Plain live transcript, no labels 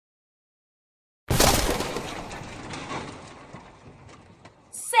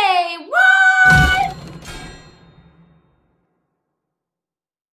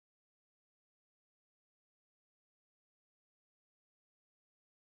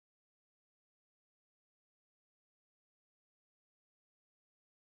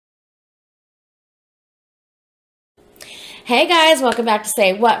Hey guys, welcome back to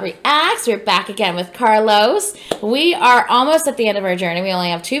Say What Reacts. We're back again with Carlos. We are almost at the end of our journey. We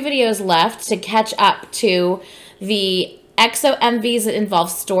only have 2 videos left to catch up to the EXO MVs that involve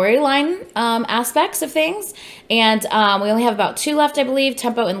storyline aspects of things. And we only have about 2 left, I believe,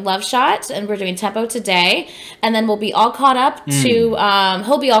 Tempo and Love Shot. And we're doing Tempo today. And then we'll be all caught up to,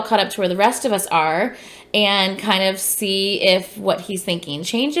 he'll be all caught up to where the rest of us are and kind of see if what he's thinking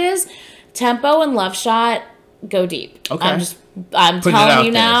changes. Tempo and Love Shot go deep. Okay. I'm telling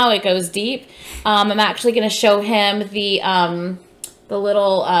you now, it goes deep. I'm actually going to show him the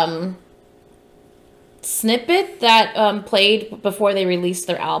little snippet that played before they released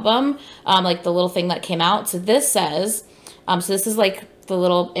their album, like the little thing that came out. So this says, so this is like the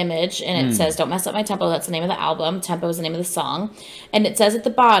little image, and it says, "Don't mess up my tempo." That's the name of the album. Tempo is the name of the song. And it says at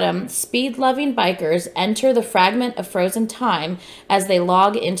the bottom, "Speed-loving bikers enter the fragment of frozen time as they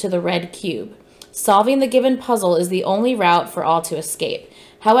log into the red cube. Solving the given puzzle is the only route for all to escape.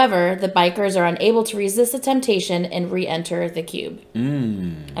 However, the bikers are unable to resist the temptation and re-enter the cube."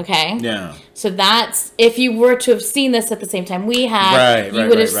 Okay? Yeah. So that's, if you were to have seen this at the same time we had, you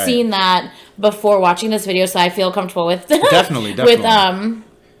would have seen that before watching this video, so I feel comfortable with definitely.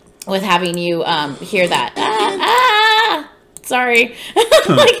 with having you hear that. Sorry.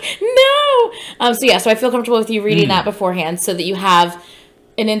 Like, no. So yeah, so I feel comfortable with you reading that beforehand so that you have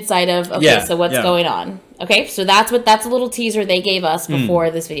an insight of, okay, so what's going on. Okay, so that's a little teaser they gave us before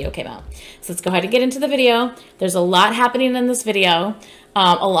this video came out. So let's go ahead and get into the video. There's a lot happening in this video,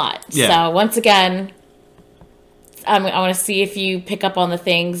 a lot. So once again, I want to see if you pick up on the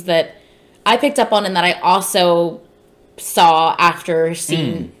things that I picked up on and that I also saw after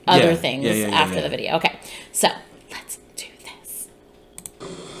seeing other things after the video. Okay, so let's do this.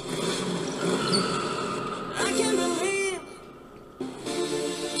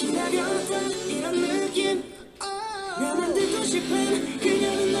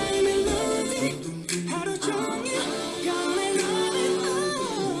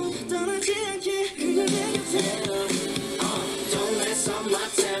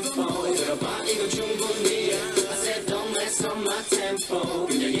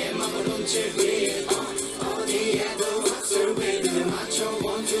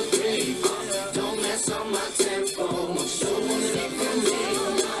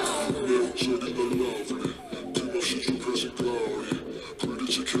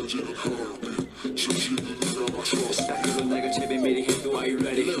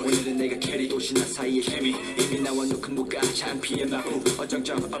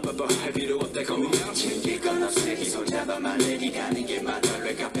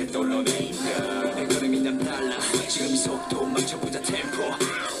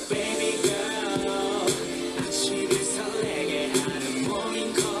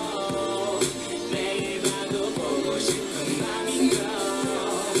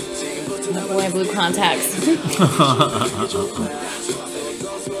 My blue contacts.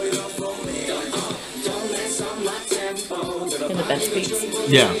 In the best beats.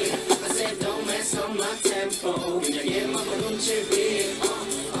 Yeah.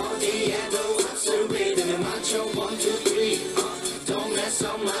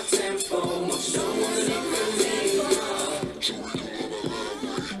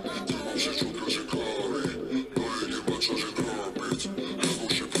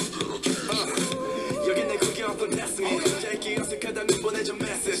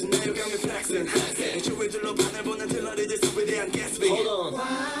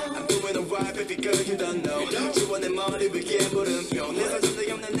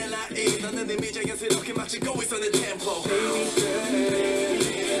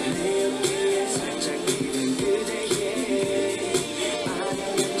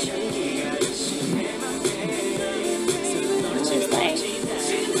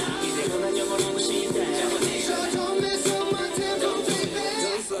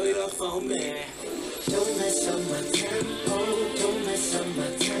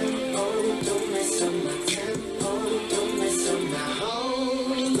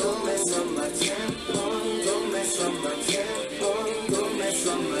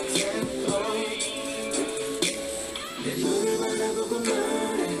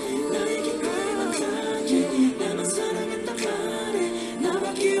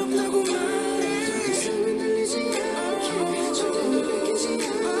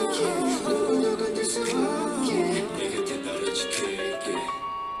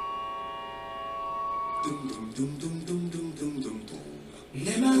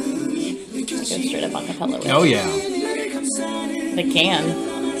 Straight up acapella with. Oh yeah. They can.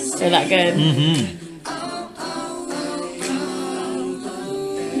 They're that good.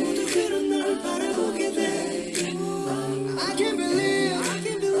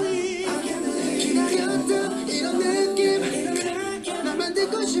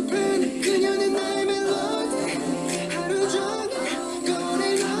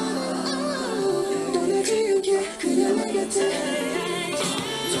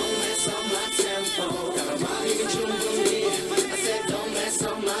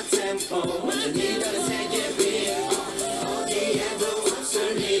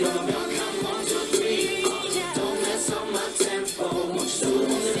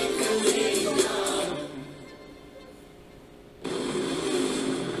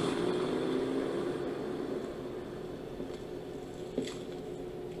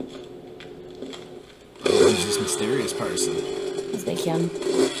 Who's this mysterious person? It's Baekhyun.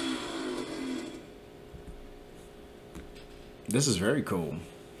 This is very cool.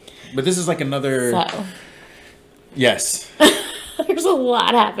 But this is like another... So. Yes. There's a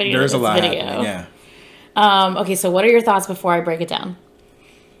lot happening There's in this video. Happening, yeah. Okay, so what are your thoughts before I break it down?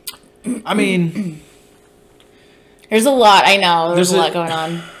 I mean... There's a lot, I know. There's a lot going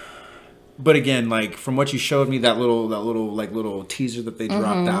on. But again, like, from what you showed me, that little teaser that they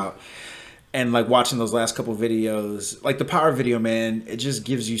dropped out, and like watching those last couple videos, like the power video, man, it just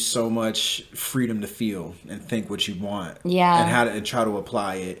gives you so much freedom to feel and think what you want. Yeah. And how to and try to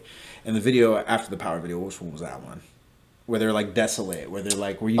apply it. And the video after the power video, which one was that one? Where they're like desolate, where they're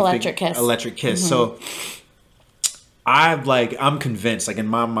like, where you Electric think Kiss. Electric Kiss. So I'm convinced, like in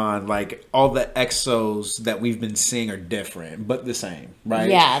my mind, like all the EXOs that we've been seeing are different, but the same,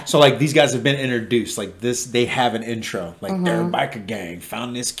 right? Yeah. So like these guys have been introduced, like this, they have an intro, like they're a biker gang,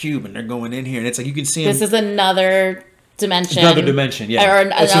 found this cube and they're going in here, and it's like you can see them. This is another dimension. Another dimension, yeah. Or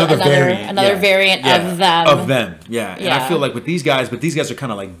another variant of them. Of them, yeah. And Yeah. I feel like with these guys, but these guys are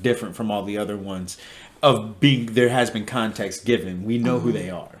kind of like different from all the other ones. Of being, there has been context given. We know who they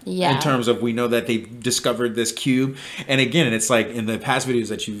are. Yeah. In terms of, we know that they discovered this cube. And again, it's like in the past videos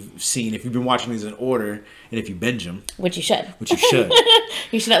that you've seen, if you've been watching these in order, and if you binge them, which you should,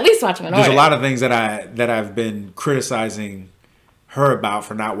 you should at least watch them in order. There's a lot of things that I've been criticizing her about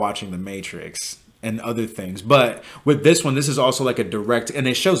for not watching The Matrix and other things. But with this one, this is also like a direct, and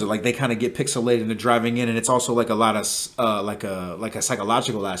it shows it, like they kind of get pixelated and they're driving in, and it's also like a lot of like a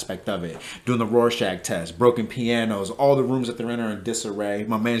psychological aspect of it. Doing the Rorschach test, broken pianos, all the rooms that they're in are in disarray.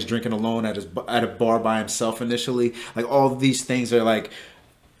 My man's drinking alone at a bar by himself initially. Like all of these things are like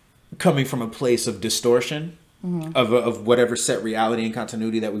coming from a place of distortion. Of whatever set reality and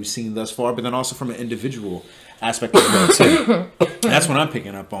continuity that we've seen thus far, but then also from an individual aspect as well too. That's what I'm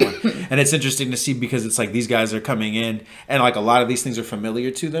picking up on. And it's interesting to see, because it's like these guys are coming in and like a lot of these things are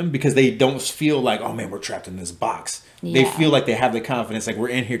familiar to them, because they don't feel like, oh man, we're trapped in this box. They feel like they have the confidence, like we're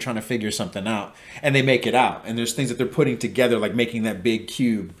in here trying to figure something out, and they make it out. And there's things that they're putting together, like making that big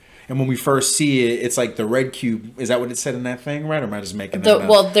cube. And when we first see it, it's like the red cube. Is that what it said in that thing, right? Or am I just making that up?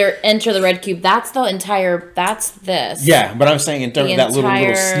 Well, they're enter the red cube. That's the entire. That's this. Yeah, but I'm saying in terms of that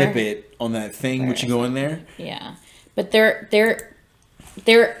little snippet on that thing, which you go in there. Yeah, but they're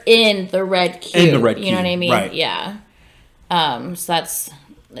in the red cube. In the red cube, you know what I mean? Right. Yeah.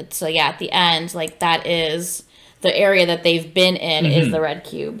 So yeah, at the end, like that is the area that they've been in is the red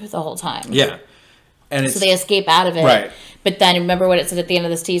cube the whole time. Yeah. And so they escape out of it. Right. But then remember what it said at the end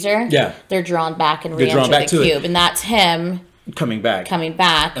of this teaser? Yeah. They're drawn back and re-enter the cube. And that's him coming back.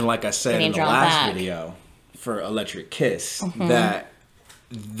 And like I said in the last video for Electric Kiss, that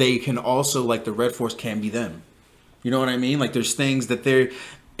they can also, like the Red Force can be them. You know what I mean? Like there's things that they're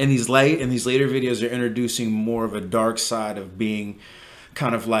in these later videos, they're introducing more of a dark side of being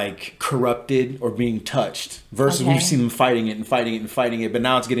kind of like corrupted or being touched, versus we've seen them fighting it and fighting it and fighting it, but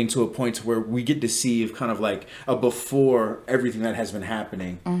now it's getting to a point to where we get to see kind of like a before everything that has been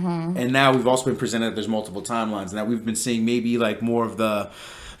happening. And now we've also been presented that there's multiple timelines. Now we've been seeing maybe like more of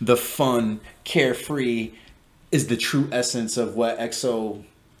the fun, carefree is the true essence of what EXO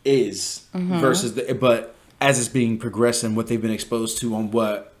is, versus but as it's being progressed and what they've been exposed to on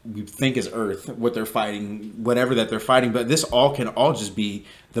what we think is Earth, what they're fighting, whatever that they're fighting. But this can just be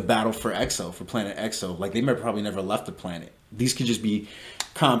the battle for EXO, for planet EXO. Like they probably never left the planet. These could just be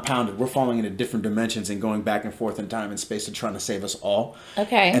compounded. We're falling into different dimensions and going back and forth in time and space and trying to save us all.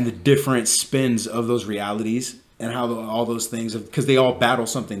 Okay. And the different spins of those realities and how all those things, because they all battle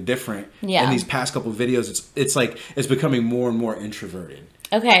something different. Yeah. In these past couple of videos, it's like it's becoming more and more introverted.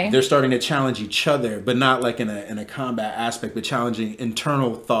 Okay. They're starting to challenge each other, but not like in a combat aspect, but challenging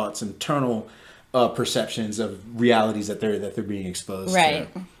internal thoughts, internal perceptions of realities that they're being exposed to.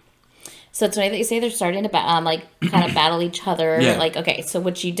 So it's funny that you say they're starting to like kind of battle each other. Yeah. Like, okay, so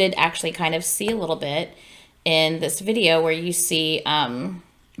what you did actually kind of see a little bit in this video where you see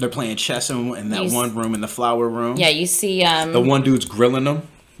they're playing chess in that one room, in the flower room. Yeah, you see the one dude's grilling them.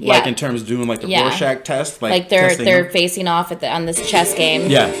 Yeah. Like in terms of doing like the Rorschach test, like they're facing off on this chess game.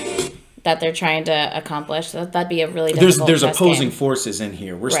 That they're trying to accomplish. So that'd be a really difficult there's opposing forces in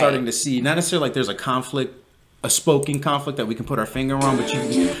here. We're starting to see not necessarily like there's a conflict, a spoken conflict that we can put our finger on, but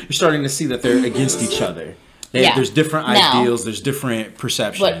you're starting to see that they're against each other. There's different ideals. There's different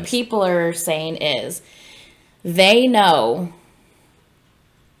perceptions. What people are saying is they know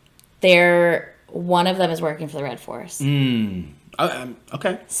one of them is working for the Red Force.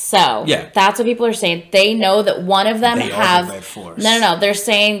 Okay. So that's what people are saying. They know that one of them have the Red Force. No. They're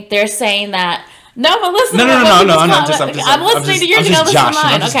saying that. No, but listen. No. I'm listening to yours. You listen to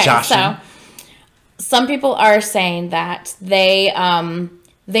mine. Okay, so some people are saying that they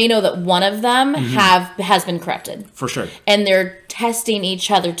know that one of them has been corrupted for sure, and they're testing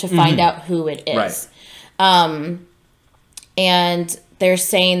each other to find out who it is. Right. And they're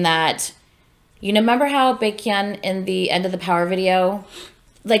saying that, remember how Baekhyun in the end of the Power video,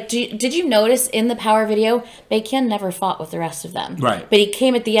 like, did you notice in the Power video, Baekhyun never fought with the rest of them. Right. But he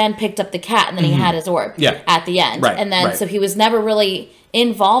came at the end, picked up the cat, and then he had his orb at the end. Right. And then, so he was never really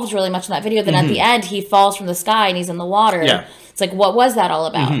involved really much in that video. Then at the end, he falls from the sky and he's in the water. Yeah. It's like, what was that all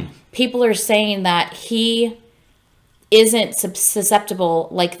about? People are saying that he isn't susceptible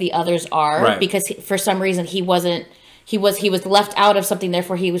like the others are because for some reason he was left out of something,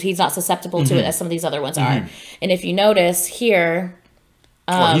 therefore he's not susceptible to it as some of these other ones are. And if you notice here,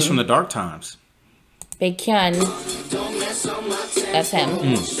 he's from the Dark Times. Baekhyun, that's him.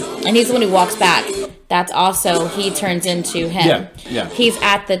 And he's the one who walks back. That's also, he turns into him. Yeah. He's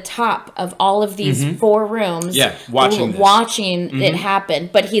at the top of all of these 4 rooms. Yeah, watching it happen.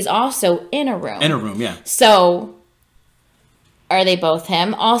 But he's also in a room. In a room, yeah. So, are they both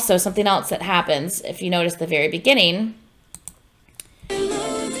him? Also, something else that happens, if you notice the very beginning. You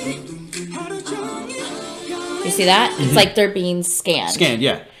see that? It's like they're being scanned. Scanned,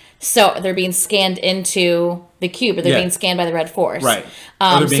 yeah. So they're being scanned into the cube, or they're being scanned by the Red Force. Right.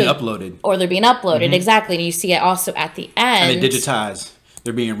 Or they're being uploaded. Or they're being uploaded, exactly. And you see it also at the end. And they digitize.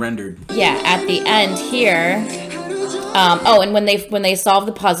 They're being rendered. Yeah, at the end here. And when they solve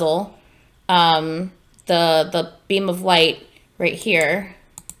the puzzle, the beam of light right here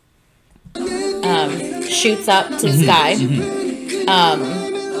shoots up to the sky.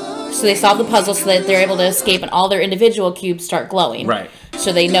 So they solve the puzzle so that they're able to escape, and all their individual cubes start glowing. Right.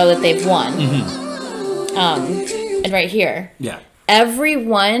 So they know that they've won. And right here. Yeah.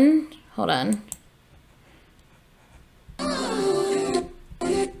 Everyone, hold on.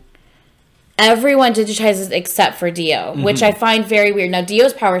 Everyone digitizes except for Dio, which I find very weird. Now,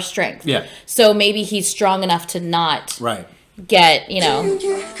 Dio's power is strength. Yeah. So maybe he's strong enough to not right. get, I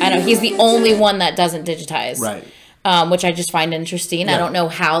don't know, he's the only one that doesn't digitize. Right. Which I just find interesting. Yeah. I don't know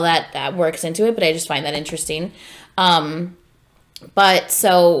how that works into it, but I just find that interesting. But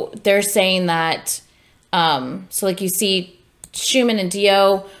so they're saying that, so like you see Schumann and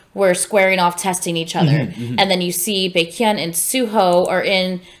Dio were squaring off, testing each other. And then you see Baekhyun and Suho are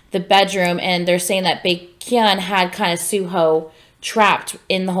in the bedroom, and they're saying that Baekhyun had kind of Suho trapped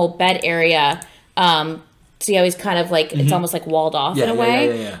in the whole bed area. See how he's kind of like, it's almost like walled off in a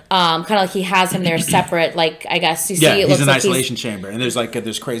way. Yeah. Kind of like he has him there separate, like, I guess you see it he's looks an like isolation chamber, and there's like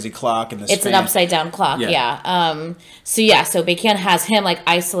this crazy clock and this it's fan. an upside down clock. So Baekhyun has him like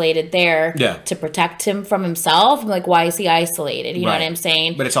isolated there to protect him from himself. Like, why is he isolated? You know what I'm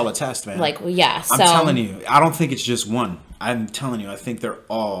saying? But it's all a test, man. Like, yeah. So I'm telling you, I don't think it's just one. I'm telling you, I think they're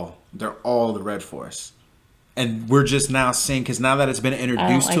all the Red Force. And we're just now seeing, because now that it's been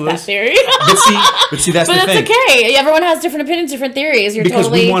introduced I don't like to us. that theory. but see, that's the thing. But it's okay. Everyone has different opinions, different theories. Because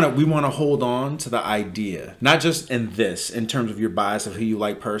we want to hold on to the idea, not just in terms of your bias of who you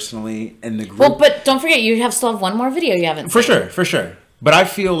like personally and the group. Well, but don't forget, you still have one more video you haven't seen. For sure. But I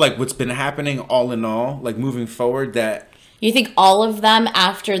feel like what's been happening, all in all, like moving forward, that you think all of them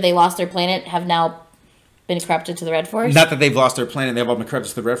after they lost their planet have now been corrupted to the Red Force? Not that they've lost their planet, they've all been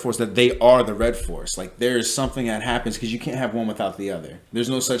corrupted to the Red Force, that they are the Red Force. Like, there's something that happens, because you can't have one without the other. There's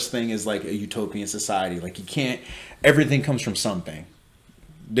no such thing as like a utopian society. Like, you can't, everything comes from something.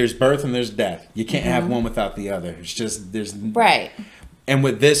 There's birth and there's death. You can't have one without the other. It's just, there's... Right. And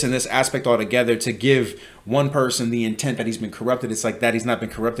with this and this aspect altogether, to give one person the intent that he's been corrupted, it's like that he's not been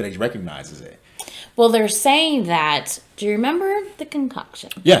corrupted, he recognizes it. Well, they're saying that, do you remember the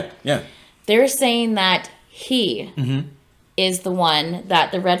concoction? Yeah. They're saying that he is the one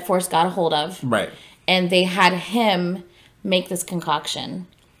that the Red Force got a hold of. Right. And they had him make this concoction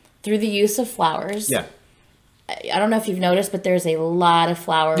through the use of flowers. Yeah. I don't know if you've noticed, but there's a lot of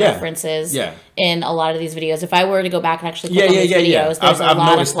flower references in a lot of these videos. If I were to go back and actually click on these videos, there's a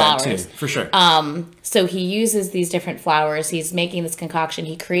lot of flowers. That too, for sure. So he uses these different flowers. He's making this concoction.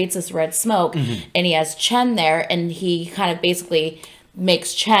 He creates this red smoke, and he has Chen there, and he kind of basically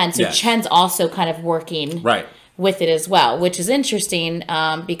makes Chen. So Chen's also kind of working with it as well, which is interesting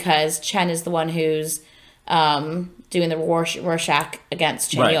because Chen is the one who's doing the Rorschach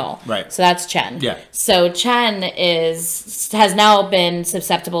against Chen Yul. Right. So that's Chen. Yeah. So Chen has now been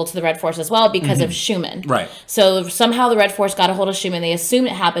susceptible to the Red Force as well because of Schumann. Right. So somehow the Red Force got a hold of Schumann. They assumed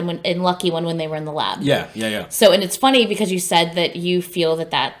it happened in Lucky when they were in the lab. Yeah. So, and it's funny because you said that you feel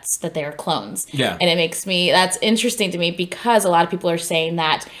that they are clones. Yeah. And that's interesting to me because a lot of people are saying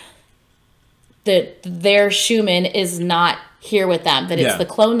that their Schumann is not here with them, that it's the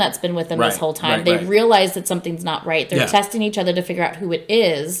clone that's been with them this whole time. They realize that something's not right. They're testing each other to figure out who it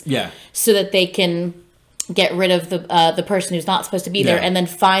is, so that they can get rid of the person who's not supposed to be there, and then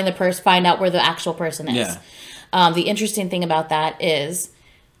find out where the actual person is. The interesting thing about that is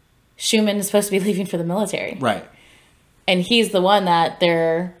Schumann is supposed to be leaving for the military, right? And he's the one that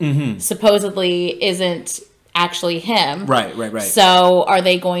they're supposedly isn't actually him. Right. So are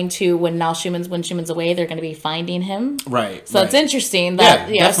they going to, when Schumann's away, they're going to be finding him? Right. So it's interesting that,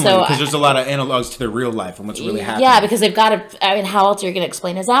 definitely, because there's a lot of analogs to their real life and what's really happening. Yeah, because they've got to, I mean, how else are you going to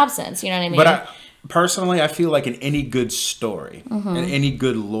explain his absence? You know what I mean? But personally, I feel like in any good story, in any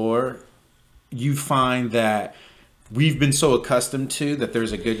good lore, you find that we've been so accustomed to that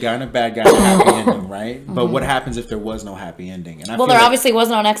there's a good guy and a bad guy and a happy ending, right? But what happens if there was no happy ending? And there obviously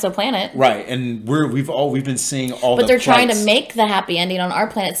wasn't on exoplanet, right? And we've been seeing all. But they're trying to make the happy ending on our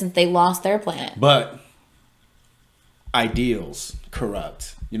planet since they lost their planet. But ideals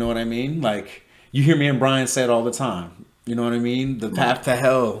corrupt. You know what I mean? Like you hear me and Brian say it all the time. You know what I mean? The path to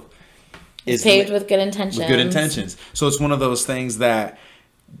hell is paved with good intentions. With good intentions. So it's one of those things that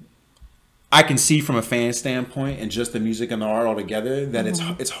I can see from a fan standpoint and just the music and the art all together that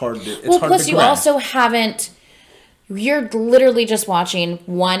it's hard to plus you also haven't, you're literally just watching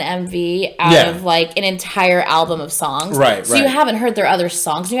one MV out of like an entire album of songs. Right. So you haven't heard their other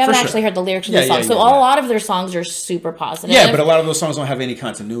songs. You haven't actually heard the lyrics of the songs. So a lot of their songs are super positive. Yeah, but a lot of those songs don't have any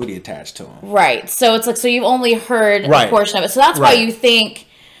continuity attached to them. Right. So it's like, so you've only heard a portion of it. So that's why you think,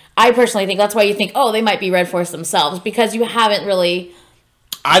 I personally think that's why you think, oh, they might be Red Force themselves, because you haven't really.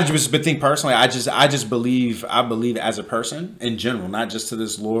 I think personally, I believe as a person in general, not just to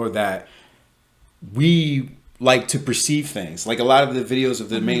this lore, that we like to perceive things. Like a lot of the videos of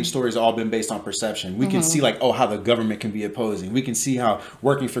the main stories all been based on perception. We can see like, oh, how the government can be opposing. We can see how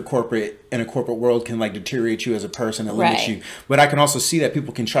working for corporate in a corporate world can like deteriorate you as a person and limit you. But I can also see that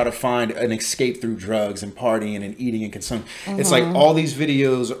people can try to find an escape through drugs and partying and eating and consuming. It's like all these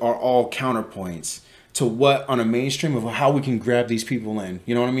videos are all counterpoints to what on a mainstream of how we can grab these people in.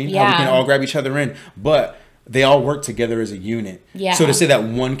 You know what I mean? Yeah. How we can all grab each other in. But they all work together as a unit. Yeah. So to say that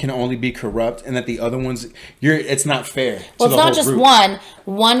one can only be corrupt and that the other one's, it's not fair. Well, it's not just group.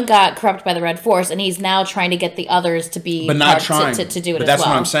 One got corrupt by the Red Force, and he's now trying to get the others to be, but not trying to do it as well. But that's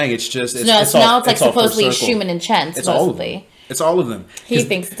what I'm saying. It's just it's like supposedly Schumann and Chen. It's all of them. It's all of them. He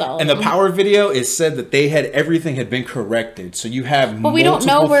thinks it's all of them. In the Power video, it said that everything had been corrected. So you have but we don't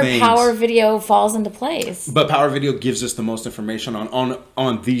know where Power video falls into place. But Power video gives us the most information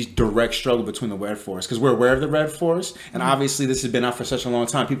on the direct struggle between the Red Force. Because we're aware of the Red Force. And obviously this has been out for such a long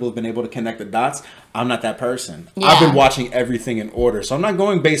time. People have been able to connect the dots. I'm not that person. Yeah. I've been watching everything in order. So I'm not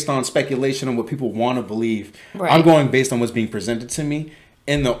going based on speculation on what people want to believe. Right. I'm going based on what's being presented to me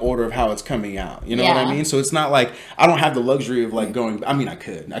in the order of how it's coming out. You know what I mean? So it's not like I don't have the luxury of like going. I mean, I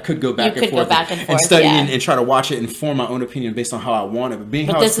could go back and forth and study and try to watch it and form my own opinion based on how I want it.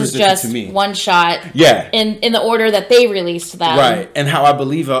 But how it's presented to me, one shot. Yeah. In the order that they released them. Right. And how I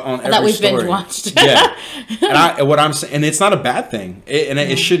believe on every that we've story. binge watched. Yeah. And what I'm saying, and it's not a bad thing.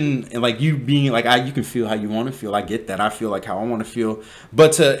 It shouldn't, like you being like you can feel how you want to feel. I get that. I feel like how I want to feel.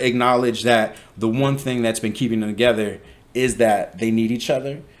 But to acknowledge that the one thing that's been keeping them together is that they need each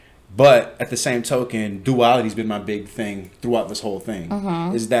other. But at the same token, duality's been my big thing throughout this whole thing.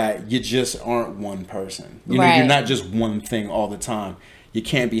 Is that you just aren't one person. You know, you're not just one thing all the time. You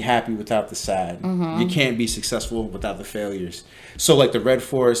can't be happy without the sad. You can't be successful without the failures. So like the Red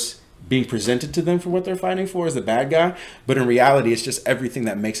Force being presented to them for what they're fighting for is the bad guy. But in reality, it's just everything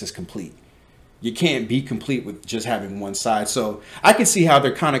that makes us complete. You can't be complete with just having one side. So I can see how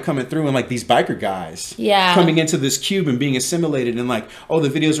they're kind of coming through and like these biker guys coming into this cube and being assimilated and like, oh, the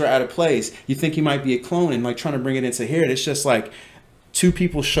videos are out of place. You think he might be a clone and like trying to bring it into here. And it's just like two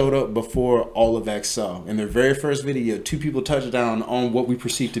people showed up before all of EXO. In their very first video, two people touched down on what we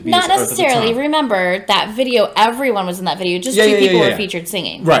perceive to be not necessarily. Remember that video, everyone was in that video. Just two people were featured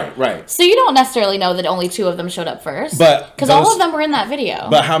singing. Right. So you don't necessarily know that only two of them showed up first. But because all of them were in that video.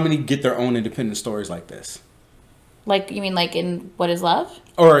 But how many get their own independent stories like this? Like, you mean like in What Is Love?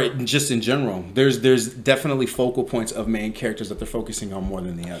 Or just in general. There's definitely focal points of main characters that they're focusing on more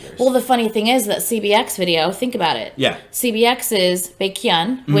than the others. Well, the funny thing is that CBX video, think about it. Yeah. CBX is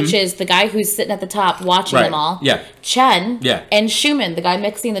Baekhyun, which is the guy who's sitting at the top watching them all. Yeah. Chen. Yeah. And Schumann, the guy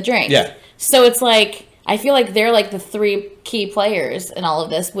mixing the drinks. Yeah. So it's like, I feel like they're like the three key players in all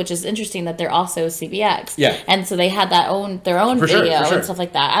of this, which is interesting that they're also CBX. Yeah. And so they had their own For sure, video for sure. and stuff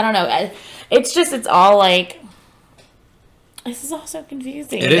like that. I don't know. It's all like, this is all so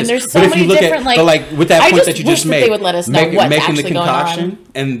confusing. It is. And there's so but if many you look different, at, but like with that point that you just made, they would let us know what's making actually the concoction going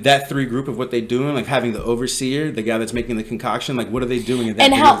on. and that three group of what they're doing, like having the overseer, the guy that's making the concoction, like what are they doing in that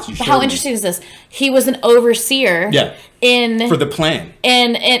and video that you showed how me? interesting is this? He was an overseer. Yeah. For the plan.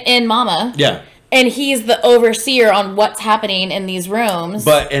 In Mama. Yeah. And he's the overseer on what's happening in these rooms.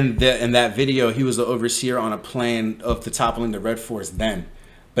 But in that video, he was the overseer on a plan of the toppling the Red Force then.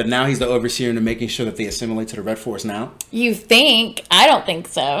 But now he's the overseer into making sure that they assimilate to the Red Force now. You think? I don't think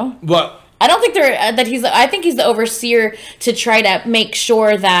so. Well, I don't think I think he's the overseer to try to make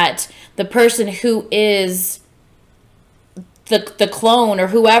sure that the person who is the clone or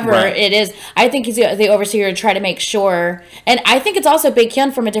whoever it is, I think he's the overseer to try to make sure. And I think it's also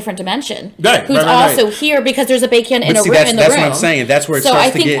Baekhyun from a different dimension, who's also here because there's a Baekhyun in the room. That's what I'm saying. That's where it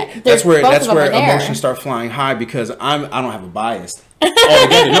starts to get. That's where emotions start flying high because I don't have a bias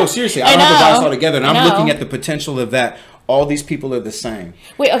altogether. No, seriously, I don't have a bias altogether, and I'm looking at the potential of that. All these people are the same.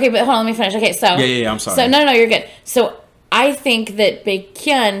 Wait, okay, but hold on, let me finish. Okay, so yeah, I'm sorry. So no, you're good. So I think that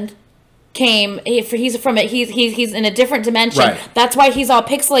Baekhyun he's in a different dimension. Right. That's why he's all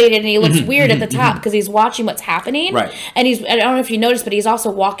pixelated and he looks weird at the top because he's watching what's happening. Right. And I don't know if you noticed, but he's also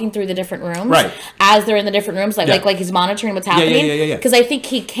walking through the different rooms. Right. As they're in the different rooms, like he's monitoring what's happening. Yeah. Because I think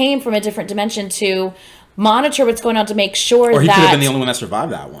he came from a different dimension to monitor what's going on to make sure or he could have been the only one that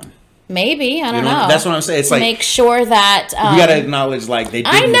survived that one. Maybe, I don't know. That's what I'm saying. It's to like make sure that we gotta acknowledge like they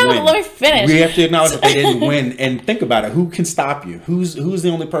didn't win. Let me finish. We have to acknowledge that they didn't win, and think about it. Who can stop you? Who's the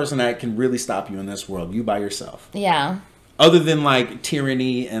only person that can really stop you in this world? You by yourself. Yeah. Other than like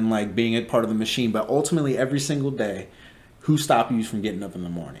tyranny and like being a part of the machine, but ultimately every single day, who stops you from getting up in the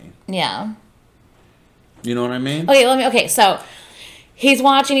morning? Yeah. You know what I mean? Okay. So he's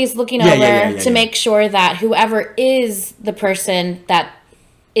watching. He's looking over to make sure that whoever is the person that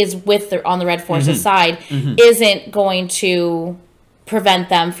is on the Red Force's side isn't going to prevent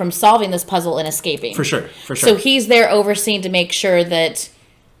them from solving this puzzle and escaping. For sure. So he's there overseeing to make sure that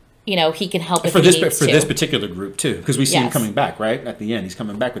he can help if he needs to. For this particular group too, because we see him coming back right at the end. He's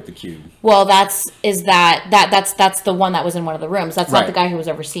coming back with the cube. Well, that's the one that was in one of the rooms. That's not the guy who was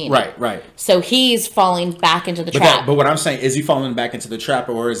overseeing. Right. So he's falling back into the trap. But what I'm saying is, he falling back into the trap,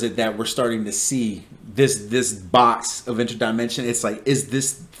 or is it that we're starting to see this box of interdimension? It's like, is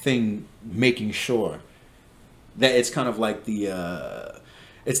this thing making sure that it's kind of like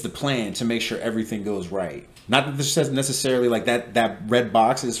it's the plan to make sure everything goes right? Not that this says necessarily like that red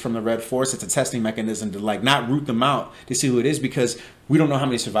box is from the Red Force. It's a testing mechanism to like not root them out to see who it is, because we don't know how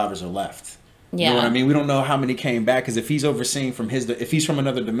many survivors are left. Yeah. You know what I mean? We don't know how many came back, because if he's overseeing if he's from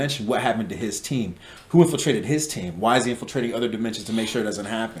another dimension, what happened to his team? Who infiltrated his team? Why is he infiltrating other dimensions to make sure it doesn't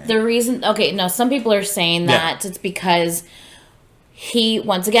happen? The reason, some people are saying that it's because he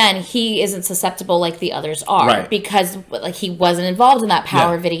isn't susceptible like the others are, because like he wasn't involved in that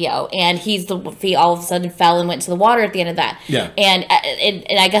power video, and he all of a sudden fell and went to the water at the end of that. Yeah. And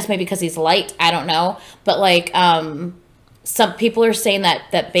I guess maybe because he's light, I don't know, but like some people are saying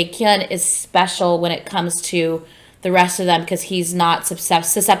that Baekhyun is special when it comes to the rest of them, because he's not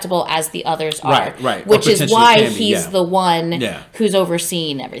susceptible as the others are. Right. Which is why he's the one who's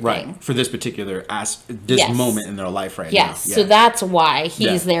overseeing everything. Right. For this particular moment in their life now. Yes. So that's why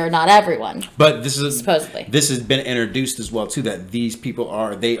he's there, not everyone. But this is supposedly. This has been introduced as well too, that these people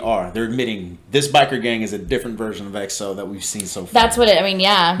they're admitting this biker gang is a different version of EXO that we've seen so far. That's what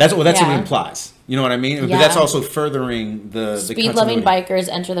That's what it implies. You know what I mean? Yeah. But that's also furthering the speed-loving bikers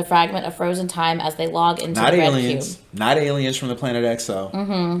enter the fragment of frozen time as they log into the red cube. Not aliens from the planet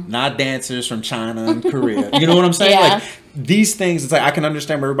EXO. Not dancers from China and Korea. You know what I'm saying? Like these things, it's like I can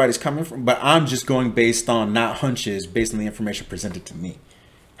understand where everybody's coming from, but I'm just going based on not hunches, based on the information presented to me,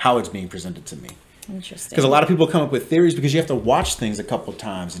 how it's being presented to me. Interesting. Because a lot of people come up with theories because you have to watch things a couple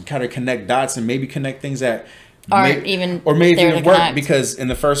times and kind of connect dots and maybe connect things that aren't even work connect. Because in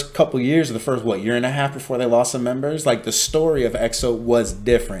the first couple years, or the first year and a half before they lost some members, like the story of EXO was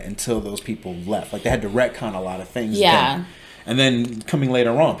different until those people left. Like they had to retcon a lot of things. Yeah. And then coming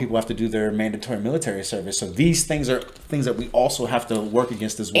later on, people have to do their mandatory military service. So these things are things that we also have to work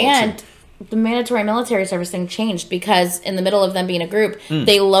against as well. And the mandatory military service thing changed because in the middle of them being a group,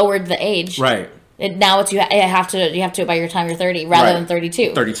 they lowered the age. Right. Now it's you have to do it by your time you're 30 rather than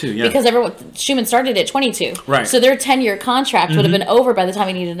 32. 32, yeah. Because Schumann started at 22. Right. So their 10-year contract would have been over by the time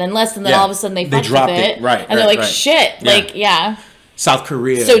he needed to enlist, and then all of a sudden they dropped with it. Right. And they're like, shit. Like, South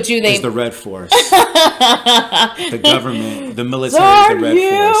Korea is the Red Force. The government, the military is the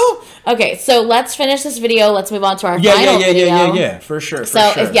Red Force. Okay, so let's finish this video. Let's move on to our final video. Yeah, for sure.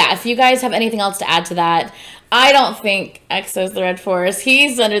 If you guys have anything else to add to that, I don't think EXO is the Red Force.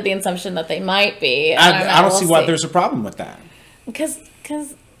 He's under the assumption that they might be. I don't see why there's a problem with that. Because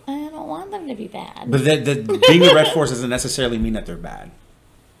I don't want them to be bad. But being the Red Force doesn't necessarily mean that they're bad.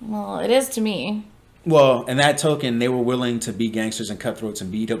 Well, it is to me. Well, in that token, they were willing to be gangsters and cutthroats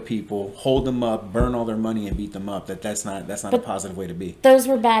and beat up people, hold them up, burn all their money, and beat them up. That's not a positive way to be. Those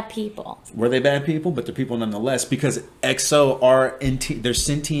were bad people. Were they bad people? But they're people nonetheless, because EXO are they're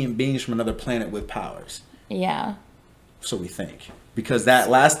sentient beings from another planet with powers. Yeah. So we think, because that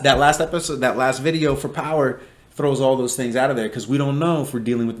last episode, that last video for Power throws all those things out of there, because we don't know if we're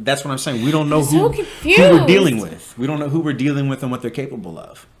dealing with. That's what I'm saying. We don't know who we're dealing with. We don't know who we're dealing with and what they're capable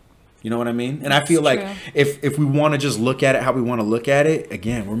of. You know what I mean? And I feel like if we want to just look at it how we want to look at it,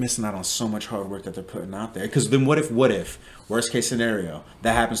 again, we're missing out on so much hard work that they're putting out there. Because then what if, worst case scenario,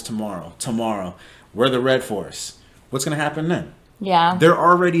 that happens tomorrow, we're the Red Force. What's going to happen then? Yeah. They're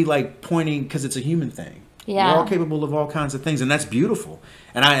already like pointing, because it's a human thing. Yeah. We're all capable of all kinds of things, and that's beautiful.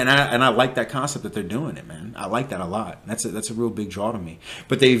 And I like that concept that they're doing it, man. I like that a lot. That's a real big draw to me.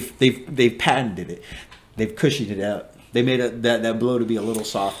 But they've patented it. They've cushioned it up. They made that blow to be a little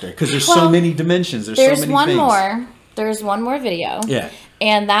softer, because there's so many dimensions. There's so many things. There's one more video. Yeah.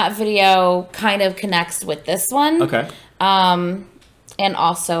 And that video kind of connects with this one. Okay. And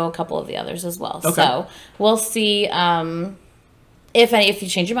also a couple of the others as well. Okay. So we'll see if you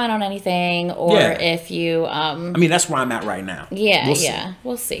change your mind on anything, or if you I mean, that's where I'm at right now. Yeah,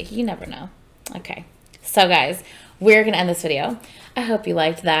 we'll see. You never know. Okay. So guys, we're gonna end this video. I hope you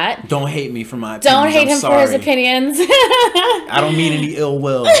liked that. Don't hate me for my opinions. Don't hate him for his opinions. I don't mean any ill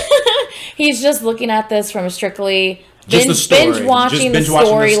will. He's just looking at this from strictly binge watching the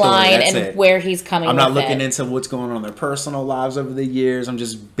storyline and where he's coming from. I'm not looking into what's going on in their personal lives over the years. I'm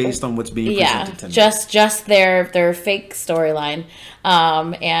just based on what's being presented to me. Just their fake storyline,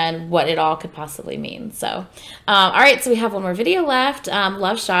 and what it all could possibly mean. So, all right, so we have one more video left.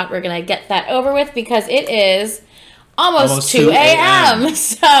 Love Shot. We're gonna get that over with, because it is almost 2 a.m.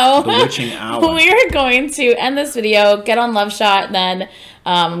 So the witching hour. We're going to end this video, get on Love Shot, and then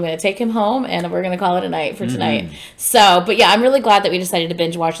I'm going to take him home, and we're going to call it a night for tonight. So, but yeah, I'm really glad that we decided to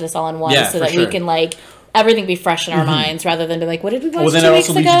binge watch this all in one, so that we can like everything be fresh in our minds, rather than be like, what did we watch 2 weeks ago? Well, then it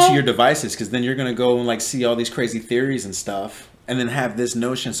also leads you to your devices, because then you're going to go and like see all these crazy theories and stuff, and then have this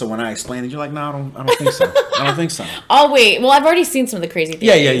notion. So when I explain it, you're like, no, I don't think so. I don't think so. I'll wait. Well, I've already seen some of the crazy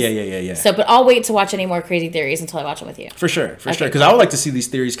theories. Yeah. So, but I'll wait to watch any more crazy theories until I watch them with you. For sure. Because I would like to see these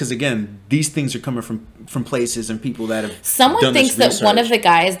theories, because again, these things are coming from places and people that have Someone thinks that one of the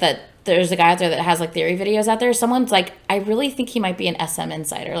guys there's a guy out there that has like theory videos out there. Someone's like, I really think he might be an SM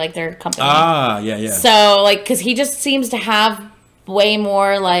insider, like their company. Yeah. So like, because he just seems to have way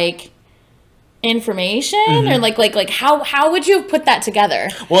more like information, or like how would you have put that together?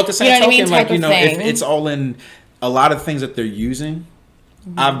 Well, at the same token, like, if it's all in a lot of things that they're using,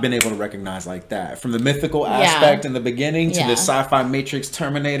 I've been able to recognize like that, from the mythical aspect in the beginning to the sci-fi Matrix,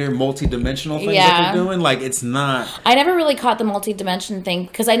 Terminator, multi-dimensional things that they're doing. Like, it's not. I never really caught the multi-dimension thing,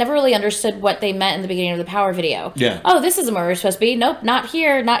 because I never really understood what they meant in the beginning of the Power video. Yeah. Oh, this isn't where we're supposed to be. Nope, not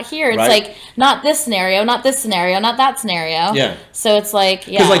here, not here. It's like, not this scenario, not this scenario, not that scenario. Yeah. So it's like,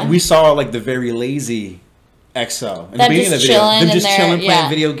 because like we saw like the very lazy EXO in the beginning of the video, them just chilling, playing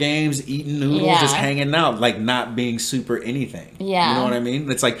video games, eating noodles, just hanging out, like not being super anything. Yeah, you know what I mean?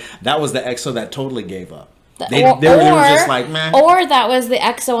 It's like that was the EXO that totally gave up. They were just like, man. Or that was the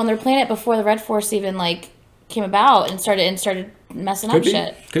EXO on their planet before the Red Force even like came about and started messing up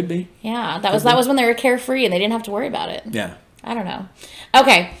shit. Could be. Yeah, that was when they were carefree and they didn't have to worry about it. Yeah. I don't know.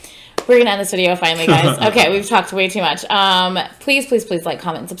 Okay. We're going to end this video finally, guys. Okay, we've talked way too much. Please like,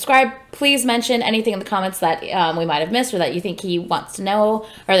 comment, and subscribe. Please mention anything in the comments that we might have missed, or that you think he wants to know,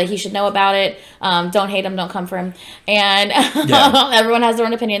 or that he should know about it. Don't hate him. Don't come for him. And everyone has their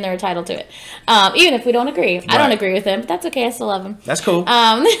own opinion. They're entitled to it. Even if we don't agree. I don't agree with him, but that's okay. I still love him. That's cool.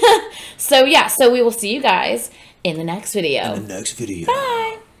 So we will see you guys in the next video.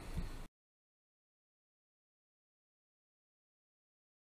 Bye.